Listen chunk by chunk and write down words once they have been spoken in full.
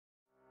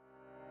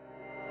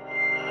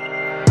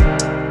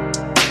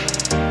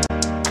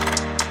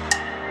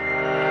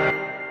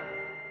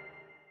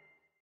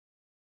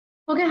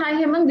Okay, hi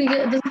Hemant,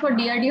 this is for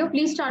DRDO.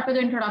 Please start with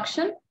the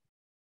introduction.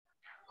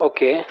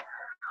 Okay.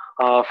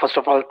 First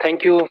of all,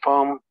 thank you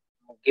for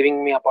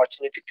giving me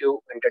opportunity to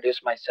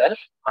introduce myself.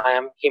 I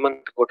am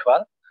Hemant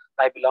Gotwal.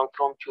 I belong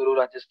from Churu,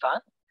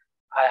 Rajasthan.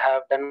 I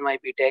have done my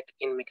B.Tech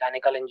in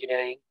mechanical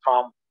engineering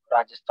from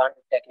Rajasthan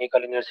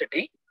Technical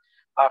University,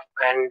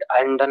 and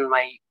I'm done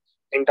my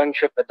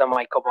internship with the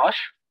Micro Bosch.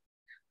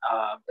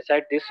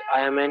 Besides this, I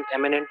am an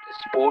eminent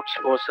sports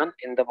person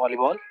in the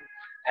volleyball,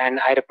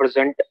 and I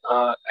represent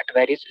at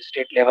various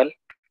state level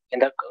in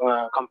the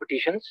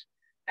competitions.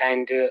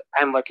 And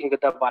I'm working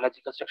with the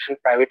Balaji Construction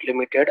Private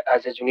Limited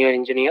as a junior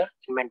engineer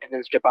in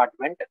maintenance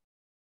department.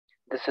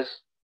 This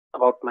is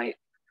about my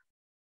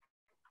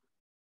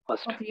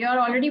first. Okay, you are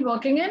already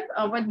working in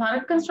with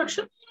Bharat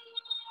Construction?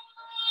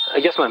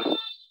 Yes, ma'am.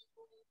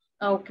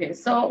 Okay,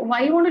 so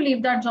why you want to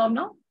leave that job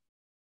now?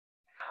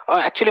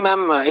 Actually,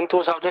 ma'am, in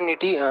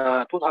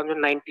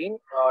 2019,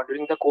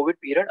 during the COVID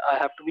period, I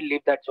have to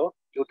leave that job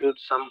due to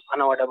some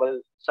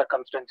unavoidable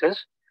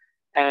circumstances.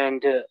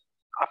 And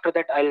after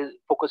that, I'll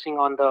focusing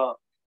on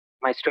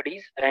my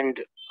studies, and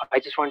I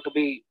just want to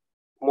be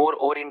more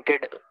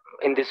oriented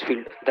in this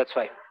field. That's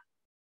why.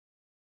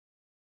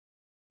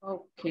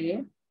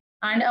 Okay.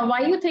 And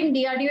why you think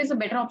DRDO is a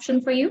better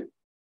option for you?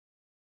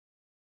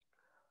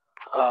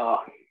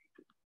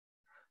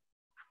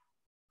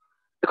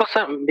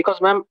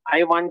 Because ma'am,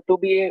 I want to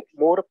be a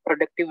more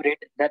productive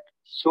rate that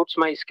suits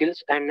my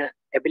skills and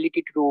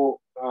ability to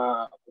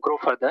grow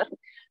further,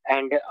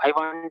 and I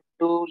want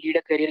to lead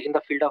a career in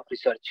the field of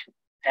research.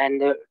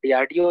 And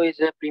DRDO is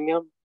a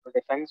premium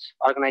defense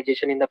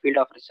organization in the field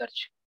of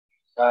research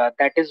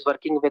that is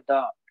working with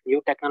the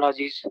new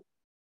technologies,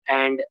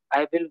 and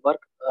I will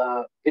work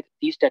with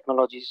these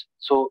technologies.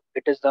 So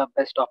it is the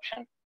best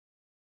option.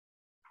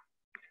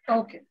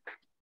 Okay.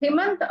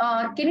 Hemant,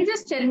 can you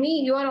just tell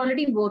me, you are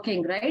already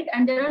working, right?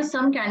 And there are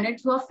some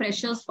candidates who are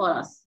freshers for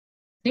us.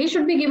 They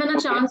should be given a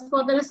chance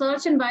for the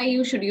research, and why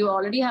you should? You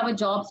already have a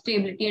job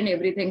stability and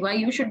everything. Why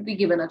you should be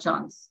given a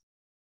chance?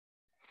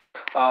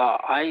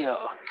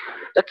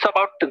 It's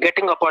about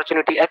getting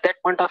opportunity. At that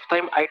point of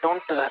time, I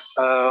don't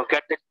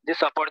get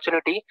this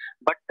opportunity,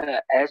 but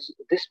as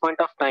this point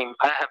of time,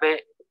 I have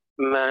a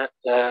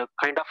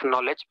kind of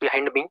knowledge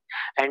behind me,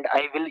 and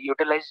I will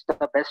utilize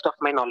the best of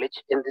my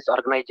knowledge in this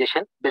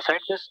organization.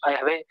 Besides this, I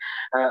have a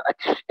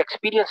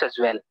experience as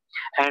well,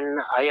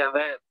 and I have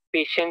a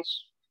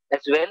patience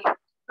as well.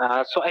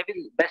 So I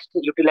will best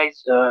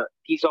utilize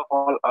these of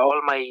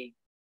all my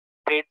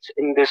traits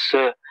in this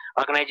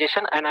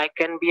organization, and I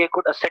can be a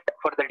good asset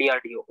for the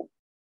DRDO.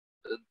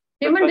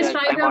 Hemant,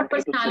 describe your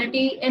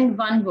personality in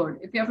one word.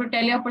 If you have to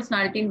tell your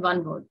personality in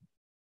one word.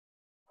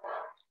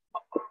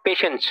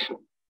 Patience.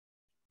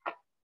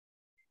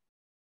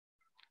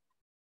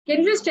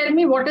 Can you just tell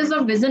me what is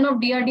the vision of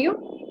DRDO?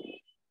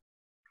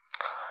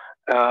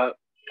 The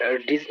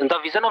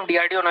vision of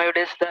DRDO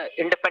nowadays, the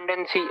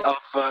independency of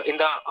in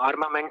the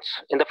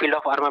armaments, in the field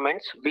of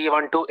armaments. We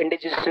want to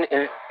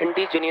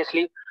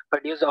indigenously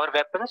produce our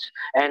weapons,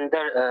 and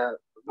the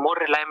more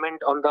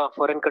reliant on the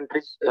foreign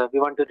countries. We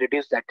want to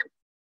reduce that.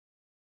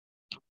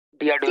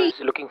 DRDO is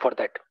looking for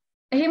that.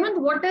 Hemant,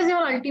 what is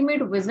your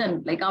ultimate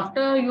vision? Like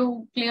after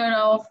you clear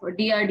off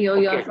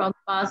DRDO, you are from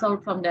pass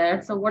out from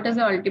there. So what is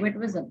your ultimate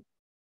vision?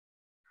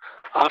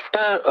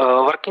 After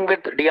working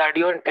with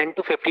DRDO in 10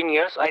 to 15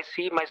 years, I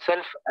see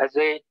myself as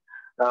a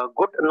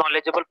good,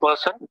 knowledgeable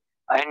person.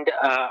 And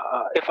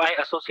if I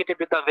associate it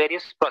with the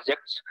various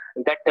projects,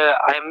 that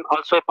I am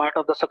also a part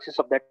of the success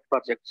of that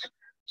projects.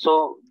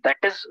 So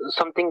that is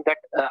something that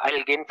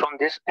I'll gain from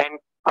this. And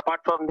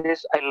apart from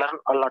this, I learn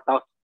a lot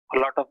of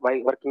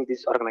by working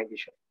this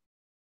organization.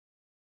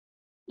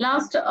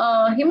 Last,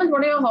 Hemant,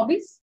 what are your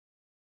hobbies?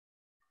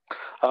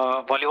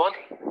 Volleyball.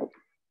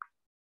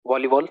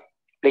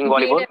 Playing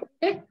volleyball.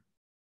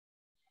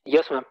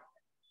 Yes, ma'am.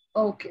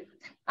 Okay.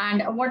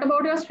 And what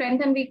about your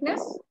strength and weakness?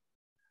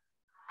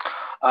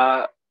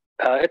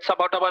 It's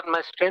about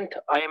my strength.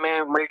 I am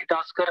a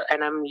multitasker,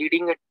 and I'm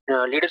leading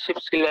a leadership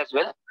skill as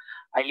well.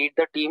 I lead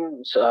the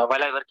teams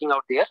while I'm working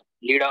out there.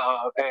 Lead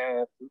a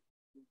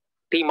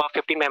team of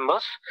 15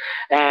 members.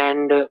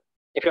 And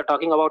if you're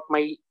talking about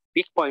my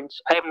weak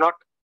points, I am not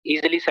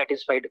easily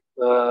satisfied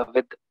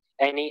with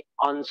any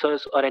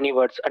answers or any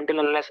words until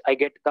unless I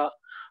get the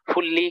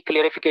fully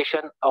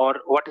clarification or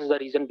what is the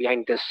reason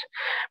behind this.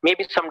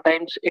 Maybe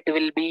sometimes it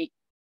will be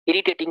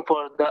irritating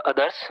for the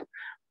others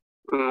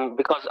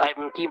because I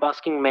keep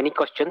asking many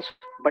questions,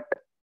 but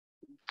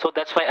so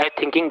that's why I'm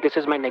thinking this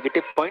is my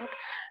negative point.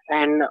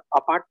 And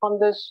apart from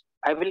this,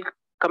 I will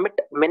commit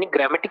many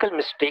grammatical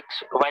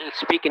mistakes while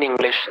speaking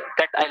English.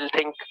 That I'll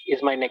think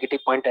is my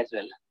negative point as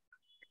well.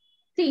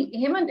 See,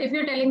 Hemant, if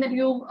you're telling that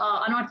you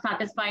are not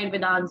satisfied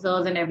with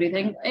answers and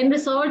everything, in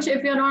research,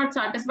 if you're not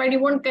satisfied,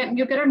 you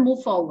cannot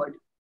move forward.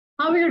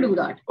 How will you do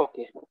that?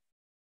 Okay.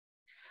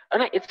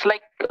 And it's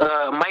like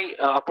my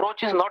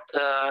approach is not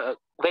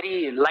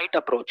very light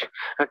approach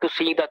to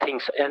see the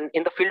things. And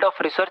in the field of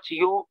research,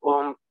 you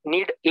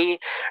need a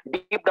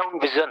deep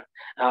down vision.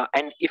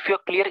 And if you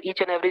clear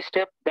each and every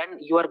step, then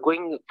you are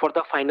going for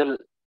the final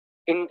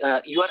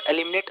you are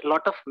eliminate a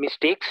lot of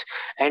mistakes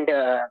and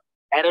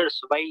errors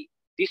by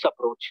this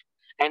approach,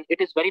 and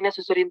it is very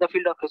necessary in the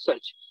field of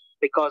research,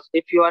 because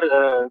if you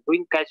are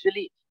doing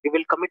casually, you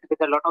will commit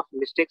with a lot of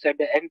mistakes at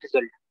the end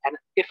result. And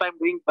if I'm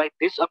doing by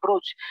this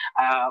approach,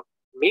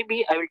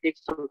 maybe I will take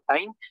some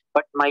time,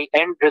 but my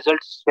end result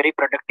is very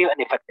productive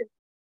and effective.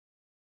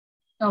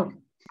 Okay.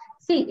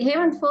 See,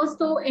 Hemant, first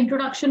तो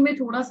introduction में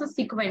थोड़ा सा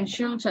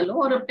sequential चलो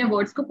और अपने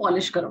words को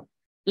polish करो.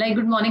 Like,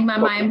 good morning,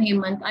 ma'am. I am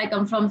Hemant. I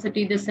come from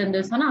city this and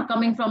this, है ना?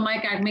 Coming from my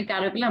academic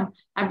curriculum,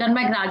 I've done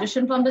my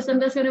graduation from this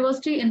and this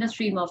university in the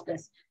stream of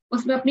this.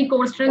 उसमें अपनी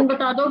course strength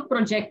बता दो,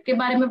 project के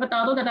बारे में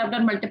बता दो that I've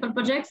done multiple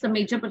projects. The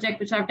major project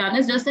which I've done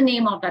is just the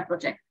name of that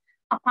project.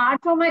 Apart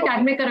from my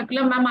academic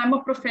curriculum, ma'am, I'm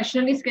a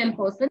professionally skilled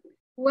person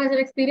who has an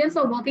experience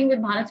of working with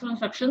Bharat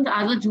Constructions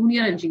as a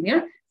junior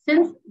engineer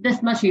since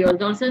this much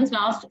years or since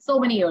last so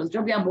many years,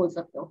 जो भी आप बोल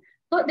सकते हो.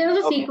 So there was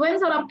a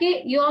sequence और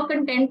आपके your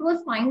content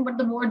was fine, but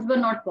the words were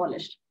not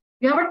polished.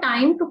 You have a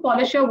time to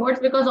polish your words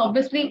because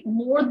obviously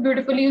more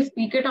beautifully you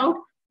speak it out,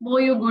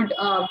 more you good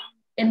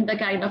in the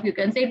kind of, you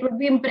can say it would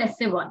be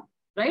impressive one,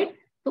 right?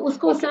 So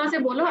उसको उस तरह से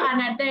बोलो,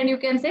 and at the end you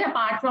can say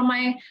apart from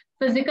my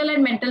physical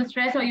and mental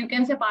stress, or you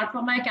can say apart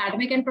from my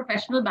academic and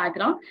professional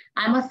background,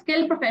 I'm a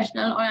skilled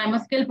professional or I'm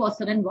a skilled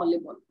person in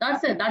volleyball.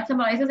 That's it. That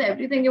summarizes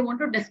everything you want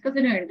to discuss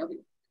in your interview.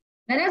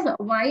 Whereas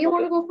why you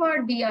want to go for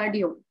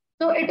DRDO?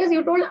 So it is,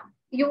 you told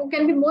you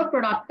can be more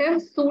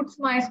productive, suits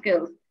my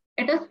skills.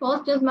 It is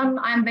first is, ma'am,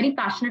 I am very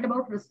passionate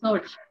about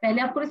research.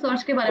 पहले आपको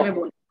research के बारे में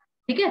बोल.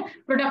 ठीक है,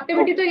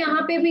 productivity तो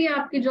यहाँ पे भी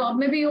आपकी job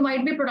में भी you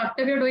might be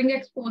productive, you're doing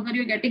exposure,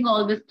 you're getting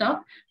all this stuff.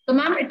 So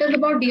ma'am, it is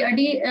about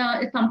DRD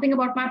is something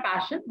about my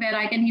passion where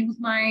I can use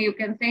my, you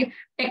can say,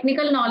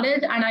 technical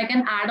knowledge, and I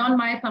can add on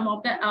my some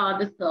of the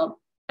this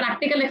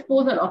practical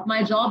exposure of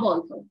my job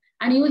also,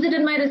 and use it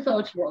in my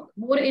research work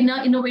more in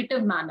an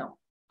innovative manner.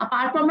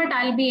 Apart from it,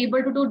 I'll be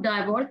able to do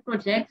diverse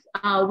projects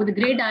with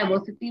great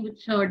diversity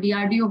which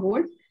DRDO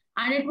holds,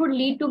 and it would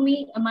lead to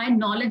me my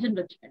knowledge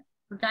enrichment.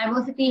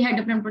 Diversity है,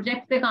 different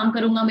projects पे काम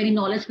करूंगा, मेरी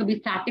knowledge कभी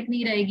static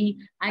नहीं रहेगी,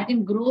 I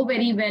can grow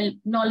very well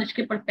knowledge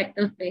के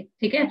perspective पे.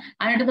 ठीक है,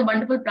 and it is a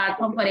wonderful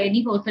platform for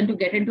any person to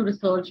get into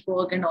research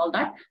work and all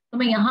that. तो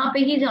मैं यहाँ पे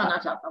ही जाना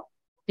चाहता हूँ.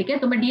 ठीक है,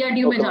 तो मैं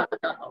DRDO में जाना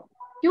चाहता हूँ.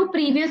 क्यों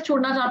प्रीवियस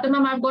छोड़ना चाहते हो?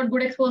 Ma'am, I have got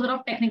good exposure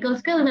of technical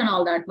skills and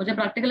all that. मुझे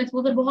प्रैक्टिकल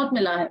एक्सपोजर बहुत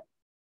मिला है.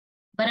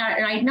 But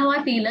right now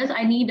I feel is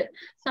I need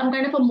some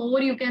kind of a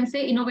more, you can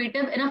say,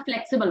 innovative and a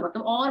flexible,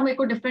 मतलब और मेरे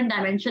को different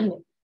dimension में,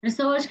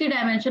 research की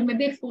dimension में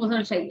भी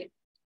exposure चाहिए.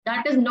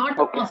 That is not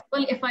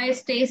possible if I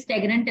stay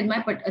stagnant in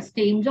my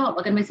same job.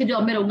 अगर मैं इसी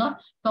job में रहूंगा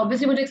तो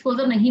obviously मुझे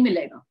exposure नहीं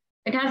मिलेगा.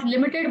 It has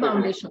limited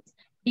foundations.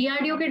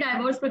 DRDO के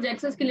diverse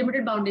projects इसकी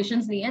limited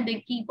foundations नहीं है. They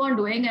keep on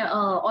doing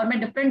और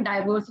मैं different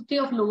diversity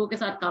of लोगों के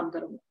साथ काम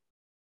करूंगा.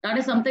 That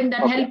is something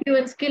that help you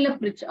in skill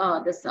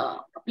this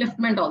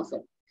upliftment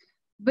also.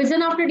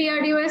 Vision after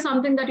DRDO is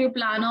something that you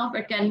plan of.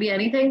 It can be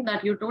anything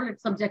that you told.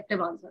 It's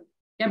subjective answer.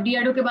 अब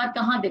DRDO के बाद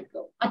कहाँ देखते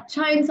हो?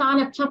 अच्छा इंसान,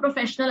 अच्छा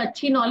professional,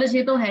 अच्छी नॉलेज,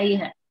 ये तो है ही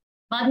है.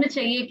 बाद में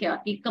चाहिए क्या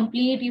कि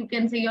complete, you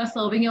can say, you're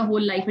serving your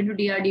whole life into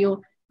DRDO.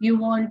 You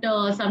want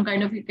some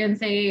kind of, you can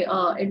say,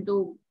 into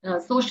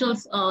social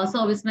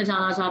service में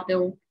जाना चाहते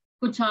हो,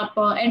 कुछ आप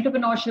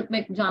entrepreneurship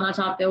में जाना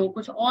चाहते हो,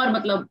 कुछ और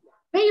मतलब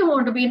where you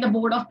want to be in the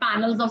board of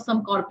panels of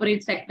some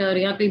corporate sector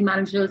या कोई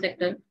managerial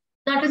sector.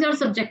 That is your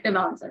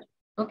subjective answer.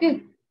 Okay.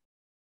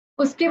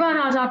 उसके बाद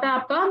आ जाता है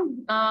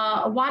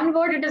आपका one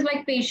word. It is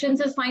like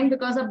patience is fine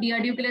because आप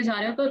DRDO के लिए जा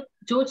रहे हो, तो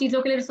जो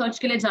चीजों के लिए रिसर्च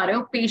के लिए जा रहे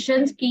हो,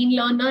 पेशेंस, कीन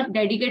learner,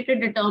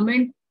 dedicated,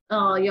 determined,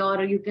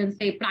 your, you can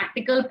say,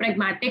 practical,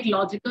 pragmatic,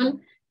 logical,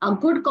 a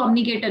good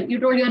communicator. You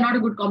told you are not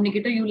a good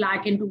communicator, you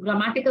lack into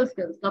grammatical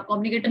skills. तो आप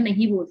communicator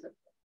नहीं बोल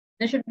सकते.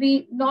 There should be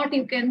not,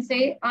 you can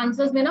say,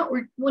 answers में ना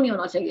वो नहीं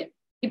होना चाहिए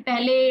कि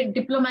पहले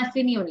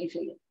डिप्लोमेसी नहीं होनी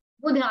चाहिए,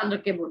 वो ध्यान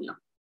रख के बोलना.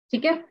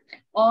 ठीक है.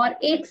 और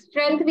एक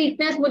स्ट्रेंथ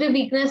वीकनेस, मुझे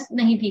वीकनेस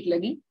नहीं ठीक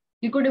लगी.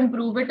 You could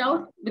improve it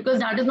out because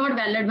that is not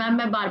valid. Ma'am,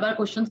 मैं बार बार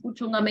क्वेश्चंस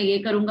पूछूंगा, मैं ये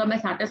करूंगा, मैं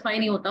सेटिस्फाई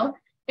नहीं होता हूँ.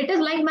 It is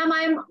like, ma'am,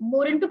 I am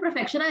more into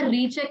perfection, I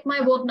recheck my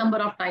work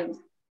number of times.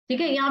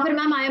 ठीक है. या फिर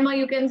ma'am, I am,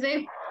 you can say,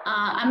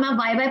 I'm a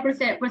bye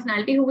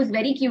personality who is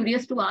very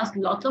curious to ask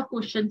lots of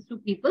questions to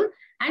people,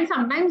 and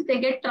sometimes they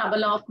get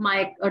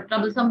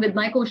troublesome with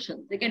my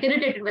questions. They get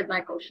irritated with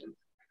my questions.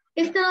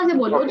 इस तरह से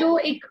बोलो जो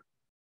एक,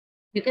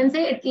 you can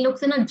say, it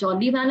looks in a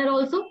jolly manner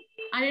also,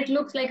 and it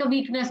looks like a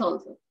weakness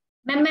also.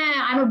 Ma'am,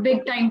 I'm a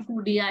big time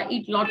foodie. I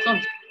eat lots of.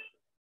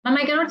 Ma'am,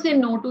 I cannot say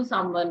no to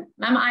someone.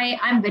 Ma'am,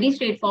 I'm very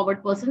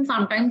straightforward person.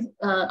 Sometimes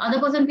other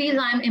person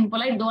feels I'm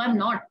impolite, though I'm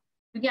not,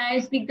 because I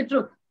speak the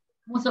truth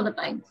most of the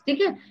time.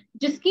 ठीक है.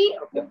 जिसकी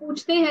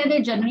पूछते हैं,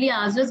 they generally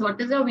ask us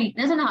what is your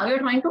weakness and how you're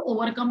trying to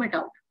overcome it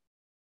out.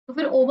 तो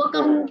फिर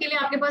overcome के लिए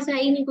आपके पास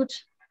है ही नहीं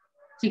कुछ.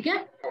 ठीक है.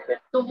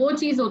 तो वो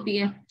चीज होती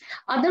है.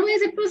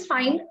 Otherwise it was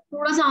fine.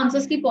 थोड़ा सा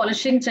आंसर्स की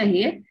पॉलिशिंग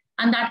चाहिए,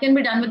 and that can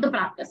be done with the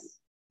practice.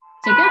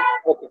 ठीक है.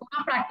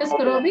 थोड़ा प्रैक्टिस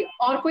करो अभी.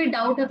 और कोई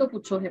डाउट है तो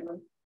पूछो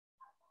हेमंत.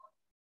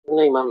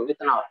 नहीं मैम,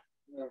 इतना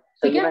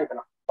ठीक है.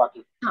 इतना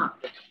बाकी. हाँ,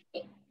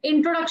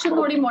 इंट्रोडक्शन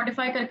थोड़ी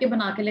मॉडिफाई करके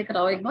बना के लेकर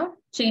आओ, एक बार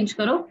चेंज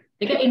करो,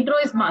 ठीक है। इंट्रो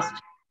इज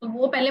मस्ट, तो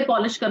वो पहले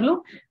पॉलिश कर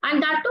लो,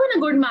 and that to in a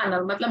good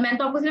manner. मतलब मैंने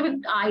तो आपको सिर्फ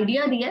एक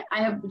आइडिया दिया है,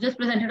 I have just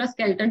presented a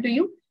skeleton to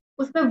you.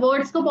 उसमें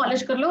वर्ड्स को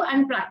पॉलिश कर लो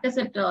and practice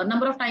it,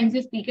 number of times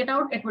you speak it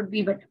out, it would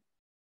be better,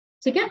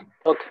 ठीक है।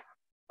 ओके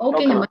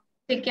ओके हिम्मत,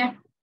 टेक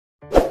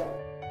केयर।